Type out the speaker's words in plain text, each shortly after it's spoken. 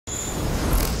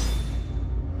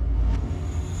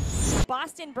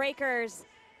Boston Breakers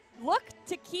look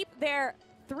to keep their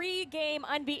 3-game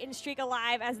unbeaten streak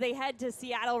alive as they head to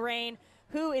Seattle Reign,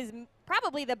 who is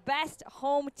probably the best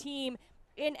home team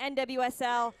in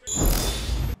NWSL.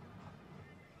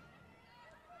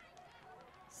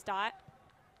 Stott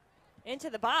into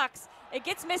the box. It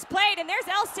gets misplayed, and there's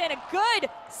Elston. A good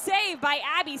save by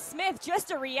Abby Smith,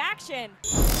 just a reaction.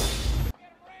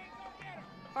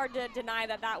 Hard to deny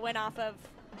that that went off of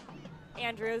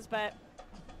Andrews, but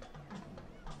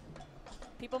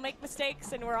people make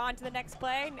mistakes, and we're on to the next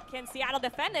play. Can Seattle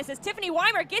defend this as Tiffany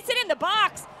Weimer gets it in the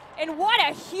box? And what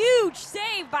a huge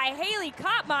save by Haley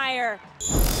Kottmeyer.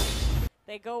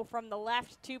 They go from the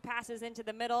left, 2 passes into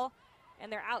the middle,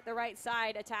 and they're out the right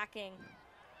side attacking.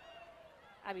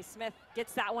 Abby Smith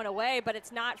gets that one away, but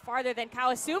it's not farther than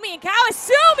Kawasumi, and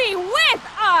Kawasumi with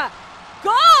a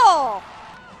goal!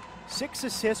 6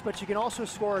 assists, but she can also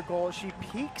score a goal. She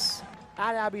peeks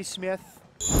at Abby Smith.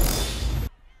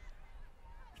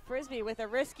 Frisbee with a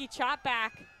risky chop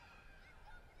back.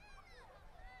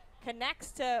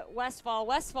 Connects to Westfall.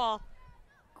 Westfall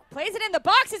plays it in the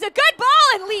box. It's a good ball,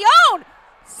 and Leon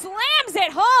slams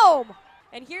it home.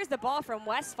 And here's the ball from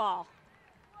Westfall.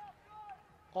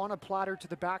 On a platter to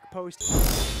the back post.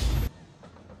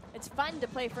 It's fun to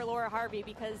play for Laura Harvey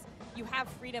because you have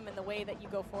freedom in the way that you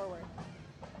go forward.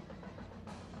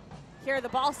 Here, the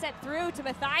ball sent through to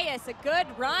Matthias. A good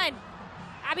run.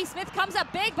 Abby Smith comes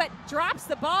up big, but drops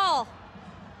the ball.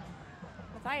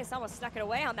 Matthias almost snuck it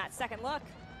away on that second look.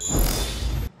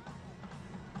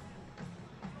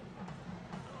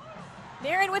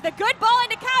 Marin with a good ball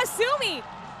into Kawasumi.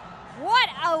 What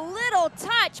a little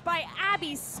touch by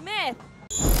Abby Smith.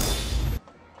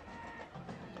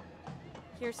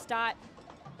 Here's Stott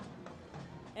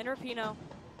and Rapinoe.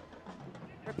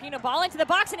 Rapinoe ball into the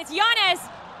box, and it's Yanez.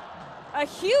 A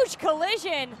huge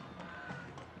collision.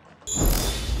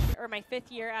 Or my 5th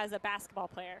year as a basketball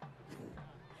player.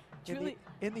 In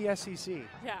the SEC.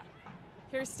 Yeah.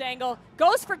 Here's Stengel.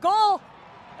 Goes for goal.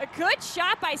 A good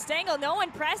shot by Stengel. No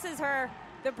one presses her.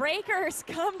 The Breakers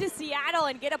come to Seattle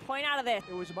and get a point out of this.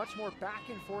 It was a much more back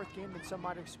and forth game than some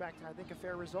might expect, and I think a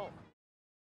fair result.